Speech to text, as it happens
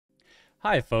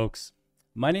Hi folks,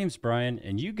 my name's Brian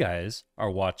and you guys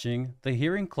are watching the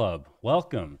Hearing Club.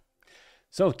 Welcome.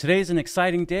 So today's an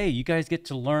exciting day. You guys get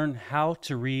to learn how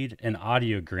to read an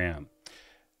audiogram.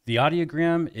 The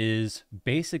audiogram is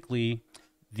basically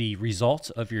the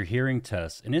results of your hearing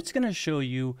test, and it's going to show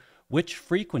you which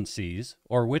frequencies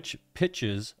or which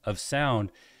pitches of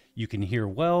sound you can hear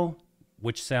well,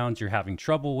 which sounds you're having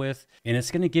trouble with, and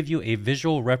it's going to give you a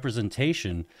visual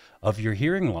representation of your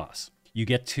hearing loss. You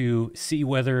get to see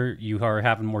whether you are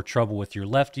having more trouble with your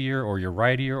left ear or your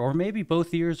right ear, or maybe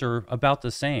both ears are about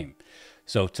the same.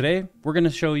 So today we're going to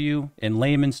show you in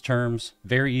layman's terms,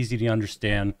 very easy to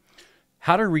understand,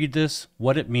 how to read this,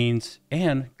 what it means,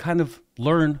 and kind of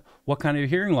learn what kind of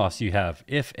hearing loss you have,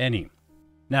 if any.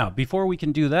 Now, before we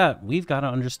can do that, we've got to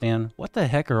understand what the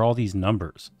heck are all these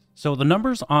numbers. So the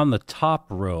numbers on the top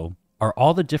row are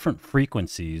all the different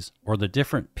frequencies or the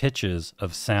different pitches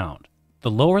of sound. The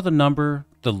lower the number,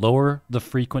 the lower the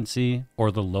frequency,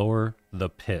 or the lower the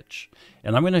pitch.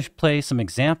 And I'm going to play some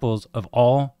examples of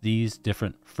all these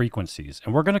different frequencies.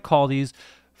 And we're going to call these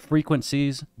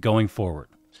frequencies going forward.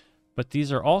 But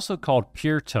these are also called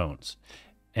pure tones.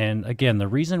 And again, the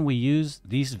reason we use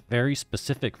these very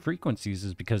specific frequencies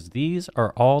is because these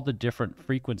are all the different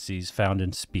frequencies found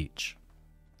in speech.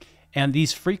 And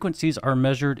these frequencies are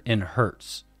measured in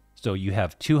hertz. So you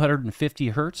have 250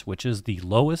 hertz, which is the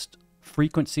lowest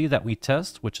frequency that we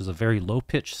test, which is a very low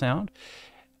pitch sound,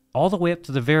 all the way up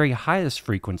to the very highest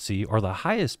frequency or the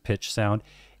highest pitch sound,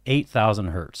 8,000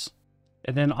 hertz.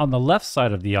 And then on the left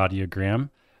side of the audiogram,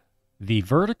 the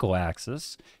vertical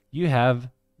axis, you have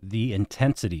the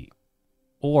intensity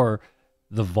or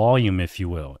the volume, if you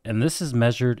will, and this is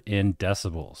measured in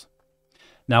decibels.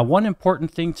 Now, one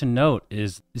important thing to note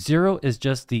is 0 is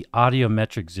just the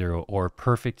audiometric 0 or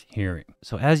perfect hearing.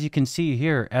 So as you can see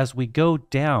here, as we go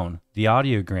down the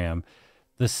audiogram,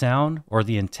 the sound or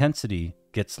the intensity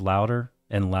gets louder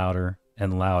and louder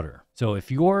and louder. So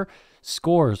if your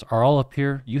scores are all up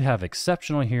here, you have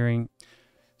exceptional hearing.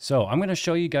 So I'm going to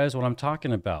show you guys what I'm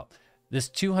talking about. This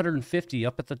 250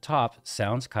 up at the top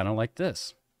sounds kind of like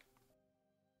this.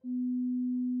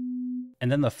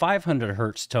 And then the 500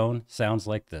 hertz tone sounds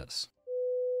like this.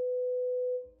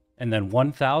 And then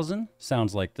 1000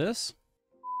 sounds like this.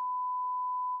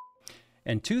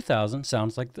 And 2000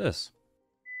 sounds like this.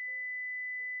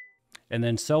 And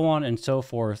then so on and so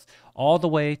forth, all the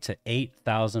way to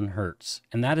 8,000 hertz.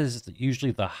 And that is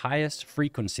usually the highest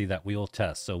frequency that we will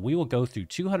test. So we will go through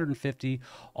 250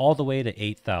 all the way to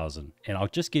 8,000. And I'll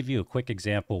just give you a quick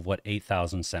example of what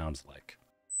 8,000 sounds like.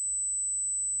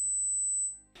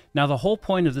 Now, the whole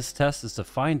point of this test is to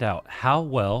find out how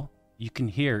well you can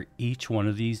hear each one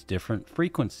of these different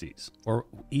frequencies or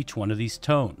each one of these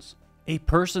tones. A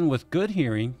person with good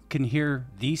hearing can hear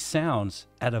these sounds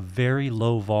at a very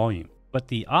low volume, but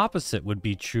the opposite would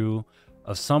be true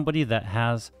of somebody that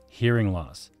has hearing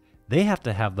loss. They have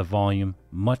to have the volume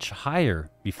much higher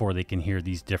before they can hear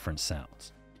these different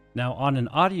sounds. Now, on an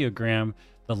audiogram,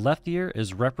 the left ear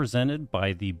is represented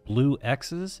by the blue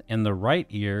X's and the right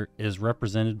ear is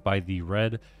represented by the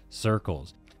red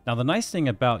circles. Now, the nice thing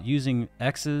about using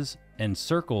X's and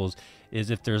circles is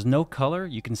if there's no color,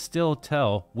 you can still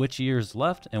tell which ear is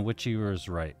left and which ear is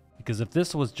right. Because if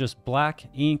this was just black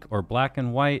ink or black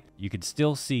and white, you could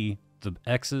still see the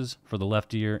X's for the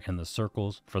left ear and the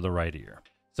circles for the right ear.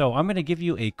 So I'm going to give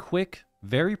you a quick,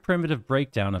 very primitive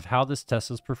breakdown of how this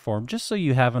test is performed, just so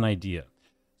you have an idea.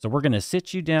 So we're going to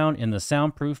sit you down in the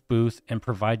soundproof booth and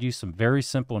provide you some very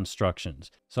simple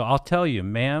instructions. So I'll tell you,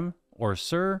 ma'am or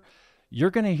sir, you're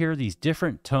going to hear these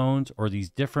different tones or these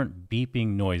different beeping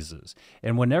noises.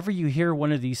 And whenever you hear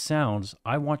one of these sounds,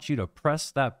 I want you to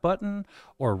press that button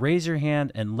or raise your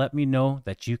hand and let me know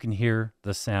that you can hear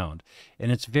the sound.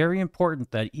 And it's very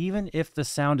important that even if the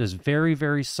sound is very,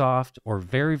 very soft or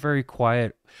very, very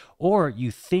quiet, or you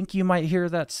think you might hear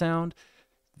that sound,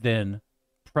 then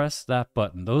press that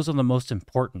button. Those are the most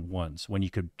important ones. When you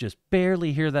could just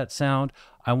barely hear that sound,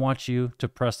 I want you to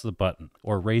press the button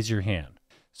or raise your hand.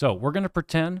 So we're going to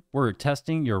pretend we're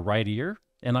testing your right ear,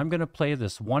 and I'm going to play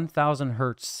this 1000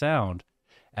 hertz sound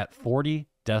at 40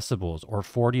 decibels or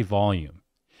 40 volume.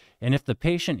 And if the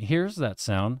patient hears that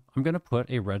sound, I'm going to put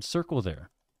a red circle there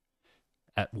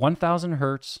at 1000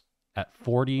 hertz at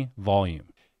 40 volume.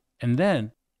 And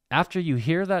then after you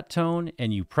hear that tone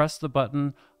and you press the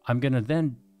button, I'm going to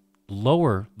then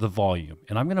lower the volume,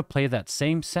 and I'm going to play that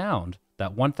same sound,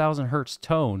 that 1000 hertz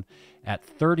tone at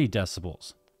 30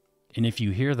 decibels. And if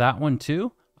you hear that one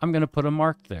too, I'm going to put a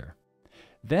mark there.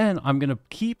 Then I'm going to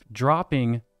keep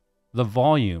dropping the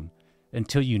volume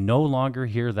until you no longer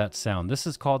hear that sound. This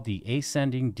is called the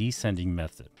ascending descending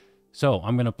method. So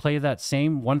I'm going to play that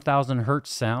same 1000 hertz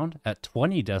sound at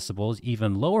 20 decibels,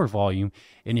 even lower volume.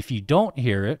 And if you don't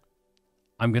hear it,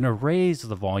 I'm going to raise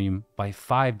the volume by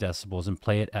 5 decibels and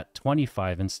play it at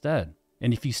 25 instead.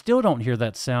 And if you still don't hear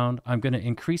that sound, I'm going to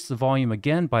increase the volume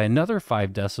again by another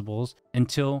 5 decibels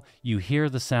until you hear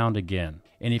the sound again.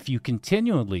 And if you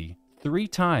continually 3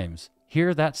 times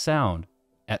hear that sound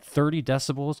at 30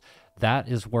 decibels, that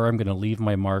is where I'm going to leave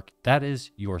my mark. That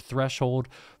is your threshold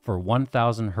for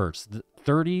 1000 hertz.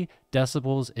 30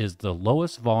 decibels is the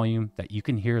lowest volume that you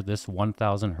can hear this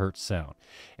 1000 hertz sound.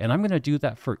 And I'm going to do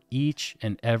that for each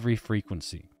and every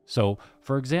frequency. So,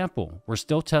 for example, we're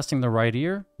still testing the right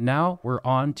ear. Now we're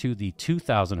on to the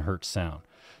 2000 hertz sound.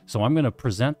 So I'm going to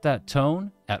present that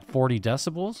tone at 40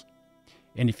 decibels.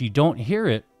 And if you don't hear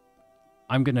it,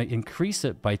 I'm going to increase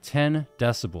it by 10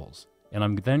 decibels. And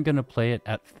I'm then going to play it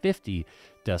at 50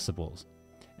 decibels.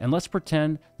 And let's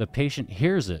pretend the patient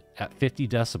hears it at 50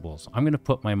 decibels. I'm going to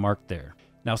put my mark there.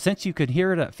 Now, since you could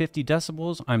hear it at 50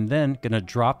 decibels, I'm then going to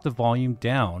drop the volume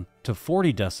down to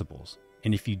 40 decibels.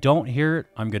 And if you don't hear it,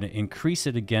 I'm going to increase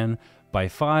it again by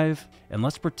 5. And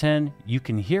let's pretend you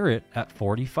can hear it at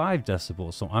 45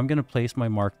 decibels. So I'm going to place my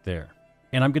mark there.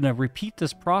 And I'm going to repeat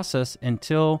this process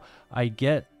until I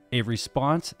get a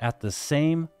response at the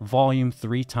same volume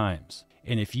 3 times.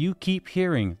 And if you keep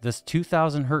hearing this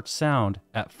 2000 hertz sound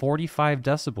at 45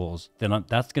 decibels, then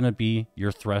that's going to be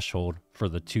your threshold for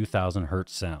the 2000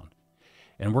 hertz sound.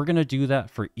 And we're going to do that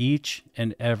for each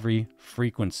and every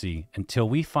frequency until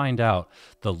we find out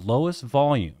the lowest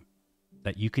volume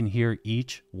that you can hear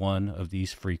each one of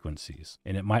these frequencies.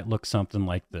 And it might look something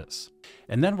like this.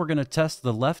 And then we're going to test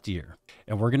the left ear,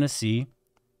 and we're going to see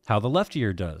how the left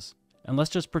ear does. And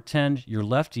let's just pretend your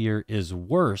left ear is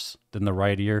worse than the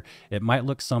right ear. It might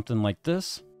look something like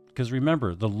this, because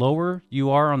remember, the lower you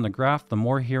are on the graph, the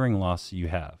more hearing loss you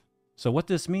have. So what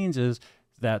this means is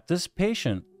that this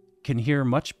patient can hear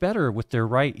much better with their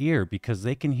right ear because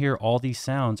they can hear all these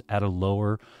sounds at a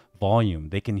lower volume.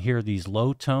 They can hear these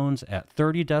low tones at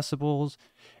 30 decibels,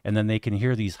 and then they can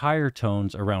hear these higher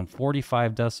tones around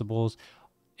 45 decibels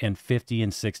and 50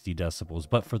 and 60 decibels.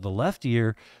 But for the left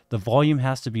ear, the volume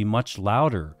has to be much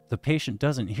louder. The patient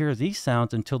doesn't hear these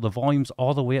sounds until the volume's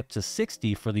all the way up to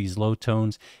 60 for these low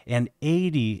tones and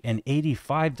 80 and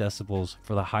 85 decibels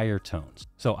for the higher tones.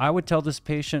 So I would tell this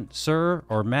patient, sir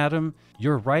or madam,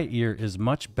 your right ear is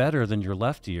much better than your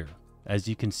left ear. As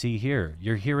you can see here,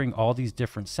 you're hearing all these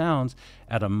different sounds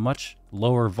at a much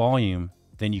lower volume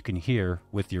than you can hear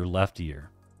with your left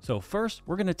ear. So first,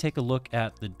 we're going to take a look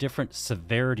at the different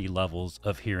severity levels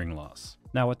of hearing loss.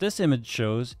 Now, what this image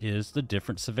shows is the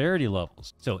different severity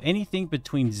levels. So anything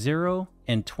between 0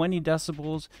 and 20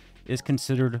 decibels is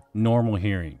considered normal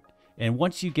hearing. And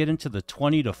once you get into the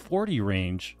 20 to 40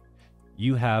 range,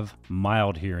 you have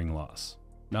mild hearing loss.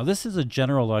 Now, this is a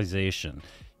generalization,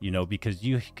 because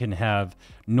you can have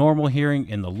normal hearing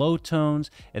in the low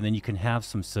tones, and then you can have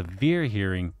some severe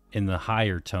hearing in the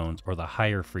higher tones or the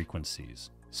higher frequencies.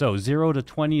 So 0 to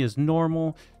 20 is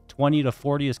normal, 20 to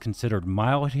 40 is considered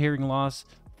mild hearing loss,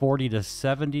 40 to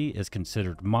 70 is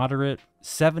considered moderate,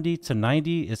 70 to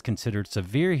 90 is considered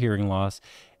severe hearing loss,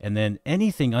 and then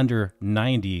anything under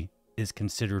 90 is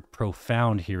considered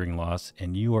profound hearing loss,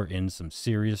 and you are in some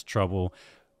serious trouble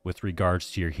with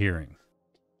regards to your hearing.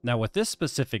 Now, with this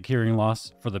specific hearing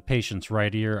loss for the patient's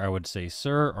right ear, I would say,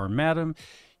 sir or madam,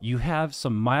 you have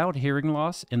some mild hearing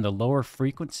loss in the lower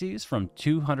frequencies from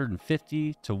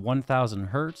 250 to 1000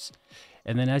 hertz.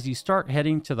 And then as you start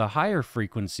heading to the higher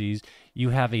frequencies, you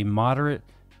have a moderate,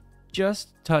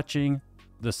 just touching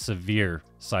the severe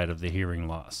side of the hearing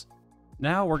loss.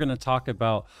 Now we're going to talk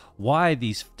about why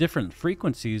these different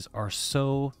frequencies are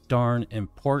so darn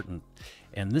important.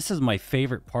 And this is my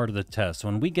favorite part of the test.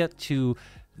 When we get to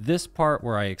this part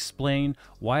where I explain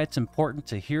why it's important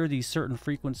to hear these certain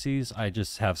frequencies, I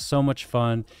just have so much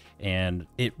fun, and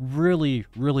it really,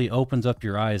 really opens up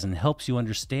your eyes and helps you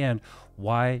understand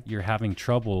why you're having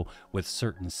trouble with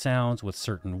certain sounds, with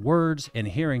certain words, and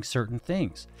hearing certain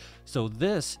things. So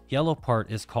this yellow part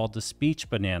is called the speech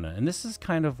banana, and this is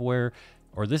kind of where,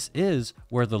 or this is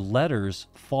where the letters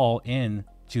fall in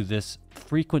to this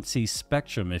frequency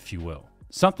spectrum, if you will.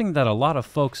 Something that a lot of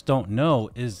folks don't know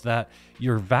is that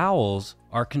your vowels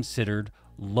are considered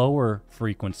lower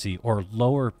frequency or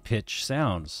lower pitch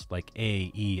sounds like A,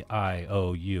 E, I,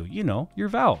 O, U, your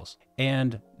vowels.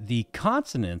 And the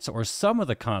consonants, or some of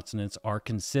the consonants, are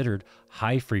considered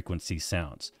high frequency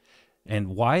sounds. And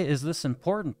why is this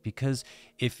important? Because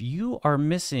if you are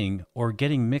missing or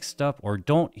getting mixed up or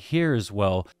don't hear as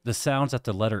well the sounds that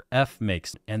the letter F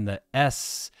makes, and the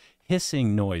S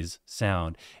hissing noise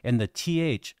sound, and the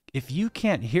TH if you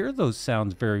can't hear those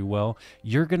sounds very well,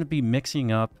 you're going to be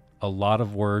mixing up a lot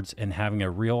of words and having a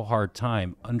real hard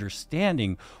time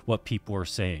understanding what people are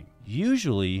saying.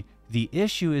 Usually, the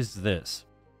issue is this.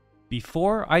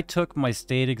 Before I took my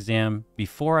state exam,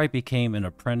 before I became an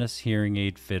apprentice hearing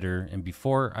aid fitter, and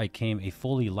before I became a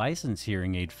fully licensed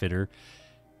hearing aid fitter,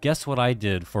 guess what I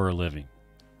did for a living?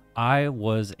 I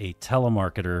was a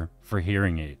telemarketer for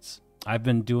hearing aids. I've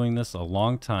been doing this a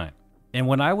long time. And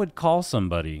when I would call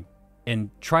somebody and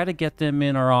try to get them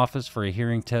in our office for a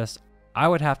hearing test, I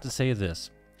would have to say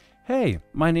this. Hey,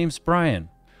 my name's Brian.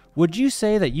 Would you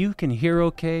say that you can hear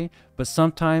okay, but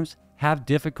sometimes have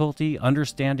difficulty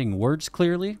understanding words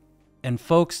clearly? And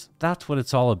folks, that's what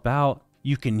it's all about.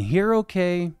 You can hear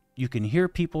okay, you can hear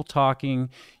people talking,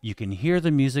 you can hear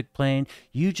the music playing,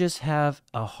 you just have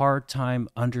a hard time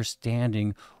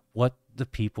understanding what the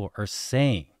people are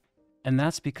saying. And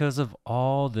that's because of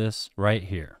all this right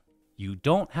here. You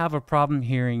don't have a problem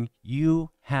hearing, you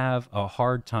have a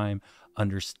hard time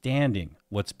understanding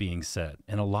what's being said.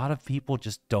 And a lot of people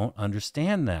just don't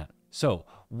understand that. So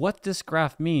what this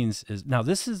graph means is, now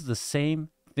this is the same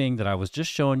thing that I was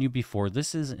just showing you before.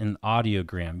 This is an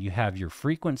audiogram. You have your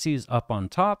frequencies up on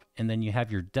top, and then you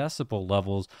have your decibel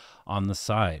levels on the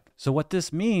side. So what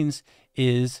this means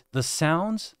is the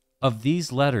sounds of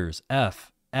these letters,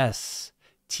 F, S,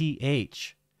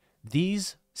 TH,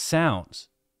 these sounds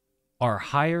are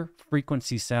higher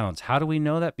frequency sounds. How do we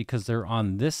know that? Because they're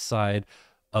on this side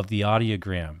of the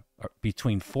audiogram,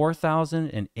 between 4,000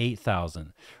 and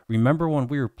 8,000. Remember when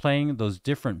we were playing those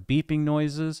different beeping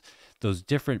noises, those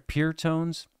different pure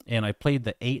tones, and I played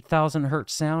the 8,000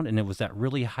 hertz sound, and it was that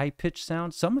really high-pitched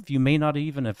sound? Some of you may not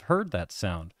even have heard that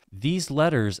sound. These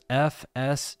letters, F,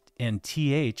 S, and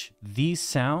TH, these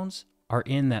sounds are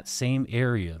in that same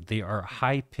area. They are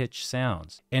high-pitched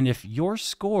sounds. And if your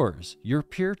scores, your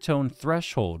pure tone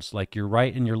thresholds, like your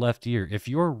right and your left ear, if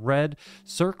your red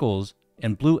circles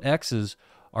and blue X's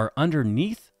are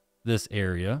underneath this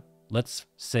area, let's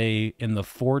say in the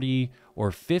 40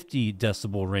 or 50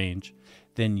 decibel range,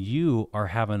 then you are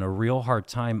having a real hard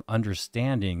time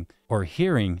understanding or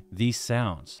hearing these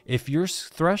sounds. If your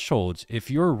thresholds,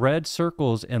 if your red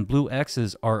circles and blue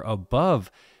X's are above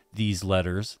these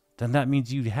letters, then that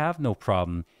means you have no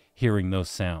problem hearing those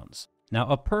sounds. Now,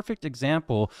 a perfect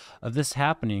example of this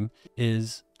happening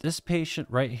is this patient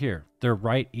right here, their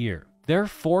right ear. Their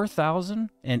 4,000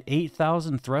 and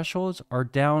 8,000 thresholds are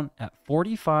down at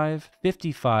 45,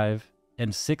 55,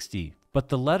 and 60. But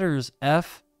the letters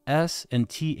F, S, and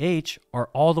TH are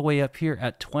all the way up here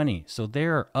at 20. So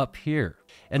they're up here.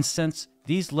 And since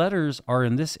these letters are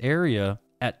in this area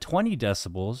at 20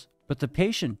 decibels, but the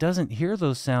patient doesn't hear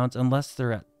those sounds unless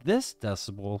they're at this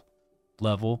decibel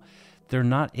level, they're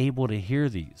not able to hear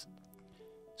these.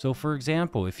 So for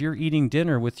example, if you're eating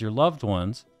dinner with your loved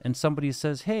ones and somebody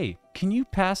says, hey, can you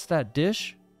pass that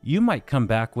dish? You might come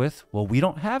back with, well, we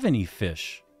don't have any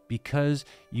fish, because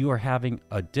you are having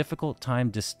a difficult time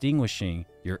distinguishing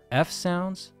your F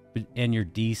sounds and your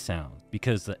D sounds,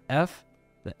 because the F,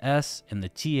 the S, and the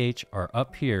TH are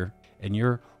up here and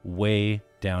you're way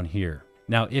down here.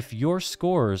 Now, if your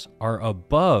scores are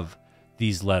above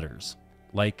these letters,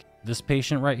 like this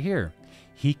patient right here,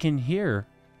 he can hear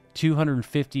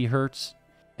 250 hertz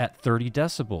at 30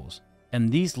 decibels.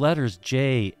 And these letters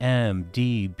J, M,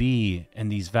 D, B,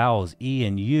 and these vowels E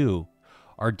and U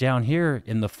are down here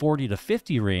in the 40 to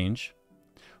 50 range.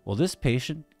 Well, this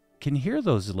patient can hear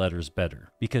those letters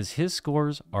better because his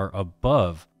scores are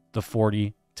above the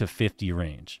 40 to 50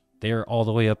 range. They are all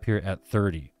the way up here at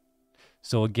 30.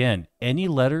 So again, any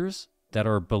letters that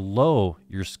are below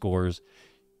your scores,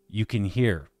 you can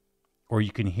hear, or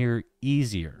you can hear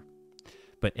easier.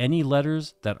 But any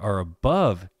letters that are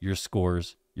above your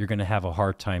scores, you're going to have a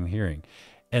hard time hearing.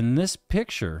 And this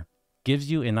picture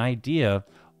gives you an idea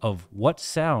of what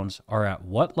sounds are at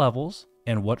what levels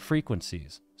and what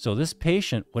frequencies. So this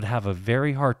patient would have a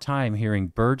very hard time hearing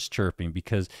birds chirping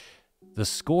because the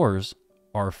scores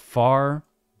are far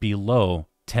below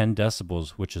 10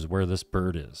 decibels, which is where this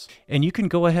bird is. And you can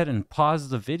go ahead and pause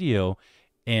the video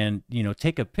and,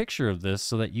 take a picture of this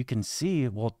so that you can see,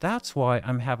 well, that's why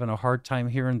I'm having a hard time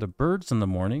hearing the birds in the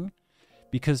morning,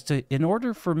 because in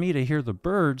order for me to hear the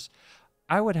birds,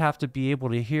 I would have to be able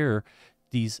to hear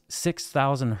these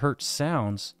 6,000 hertz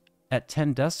sounds at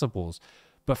 10 decibels.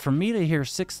 But for me to hear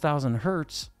 6,000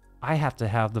 hertz, I have to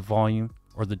have the volume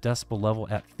or the decibel level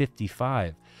at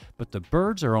 55. But the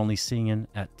birds are only singing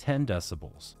at 10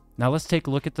 decibels. Now let's take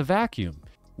a look at the vacuum.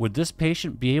 Would this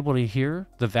patient be able to hear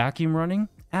the vacuum running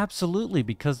Absolutely,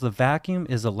 because the vacuum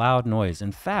is a loud noise.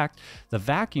 In fact, the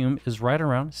vacuum is right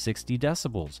around 60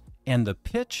 decibels, and the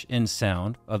pitch in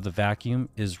sound of the vacuum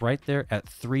is right there at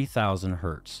 3000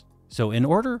 hertz. So in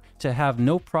order to have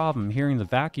no problem hearing the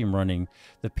vacuum running,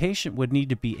 the patient would need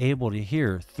to be able to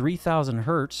hear 3000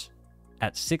 hertz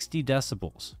at 60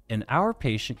 decibels. And our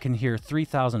patient can hear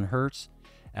 3000 hertz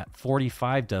at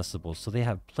 45 decibels, so they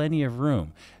have plenty of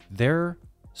room. Their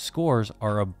scores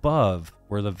are above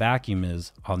where the vacuum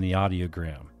is on the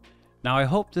audiogram. Now, I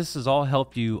hope this has all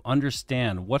helped you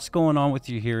understand what's going on with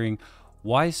your hearing,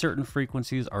 why certain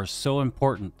frequencies are so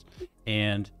important,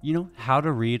 and how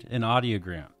to read an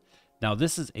audiogram. Now,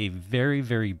 this is a very,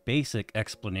 very basic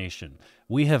explanation.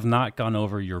 We have not gone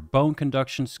over your bone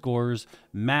conduction scores,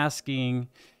 masking,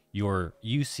 your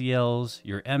UCLs,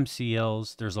 your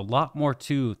MCLs. There's a lot more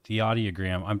to the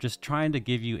audiogram. I'm just trying to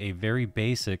give you a very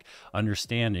basic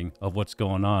understanding of what's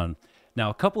going on. Now,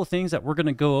 a couple of things that we're going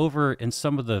to go over in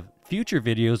some of the future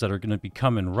videos that are going to be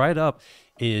coming right up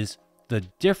is the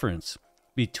difference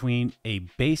between a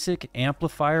basic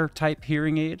amplifier type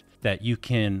hearing aid that you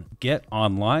can get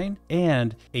online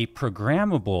and a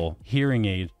programmable hearing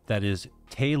aid that is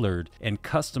tailored and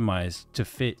customized to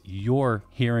fit your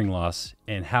hearing loss,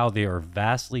 and how they are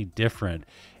vastly different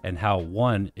and how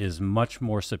one is much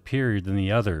more superior than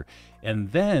the other.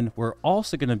 And then we're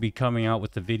also going to be coming out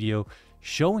with the video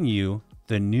showing you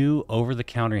the new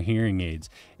over-the-counter hearing aids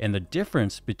and the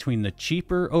difference between the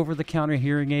cheaper over-the-counter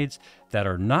hearing aids that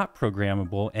are not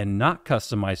programmable and not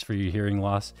customized for your hearing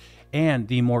loss, and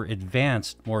the more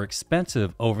advanced, more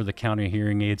expensive over-the-counter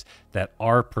hearing aids that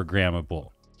are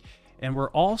programmable. And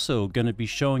we're also going to be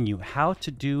showing you how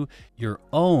to do your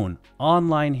own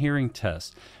online hearing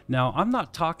test. Now, I'm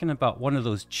not talking about one of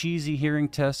those cheesy hearing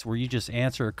tests where you just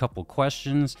answer a couple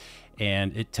questions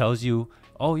and it tells you,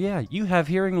 oh yeah, you have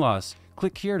hearing loss.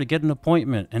 Click here to get an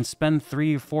appointment and spend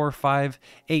 $3,000, $4,000,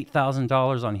 $5,000,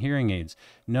 $8,000 on hearing aids.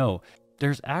 No,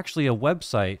 there's actually a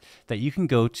website that you can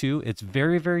go to. It's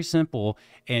very, very simple,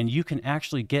 and you can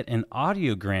actually get an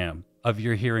audiogram of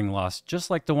your hearing loss, just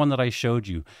like the one that I showed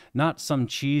you, not some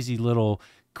cheesy little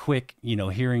quick,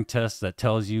 hearing test that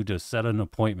tells you to set an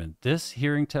appointment. This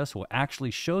hearing test will actually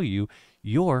show you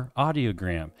your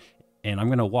audiogram. And I'm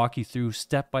going to walk you through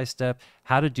step by step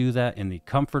how to do that in the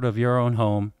comfort of your own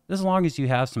home, as long as you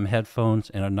have some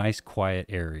headphones and a nice quiet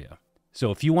area.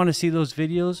 So if you want to see those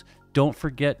videos, don't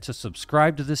forget to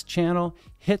subscribe to this channel,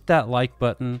 hit that like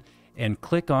button, and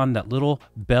click on that little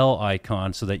bell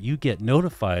icon so that you get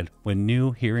notified when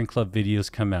new Hearing Club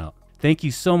videos come out. Thank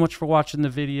you so much for watching the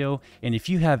video. And if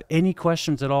you have any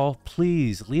questions at all,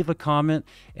 please leave a comment,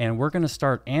 and we're going to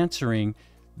start answering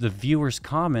the viewers'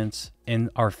 comments in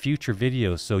our future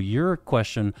videos. So your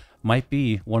question might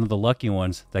be one of the lucky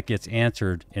ones that gets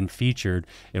answered and featured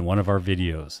in one of our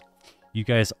videos. You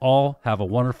guys all have a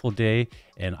wonderful day,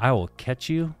 and I will catch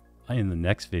you in the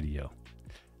next video.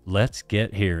 Let's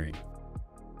get hearing.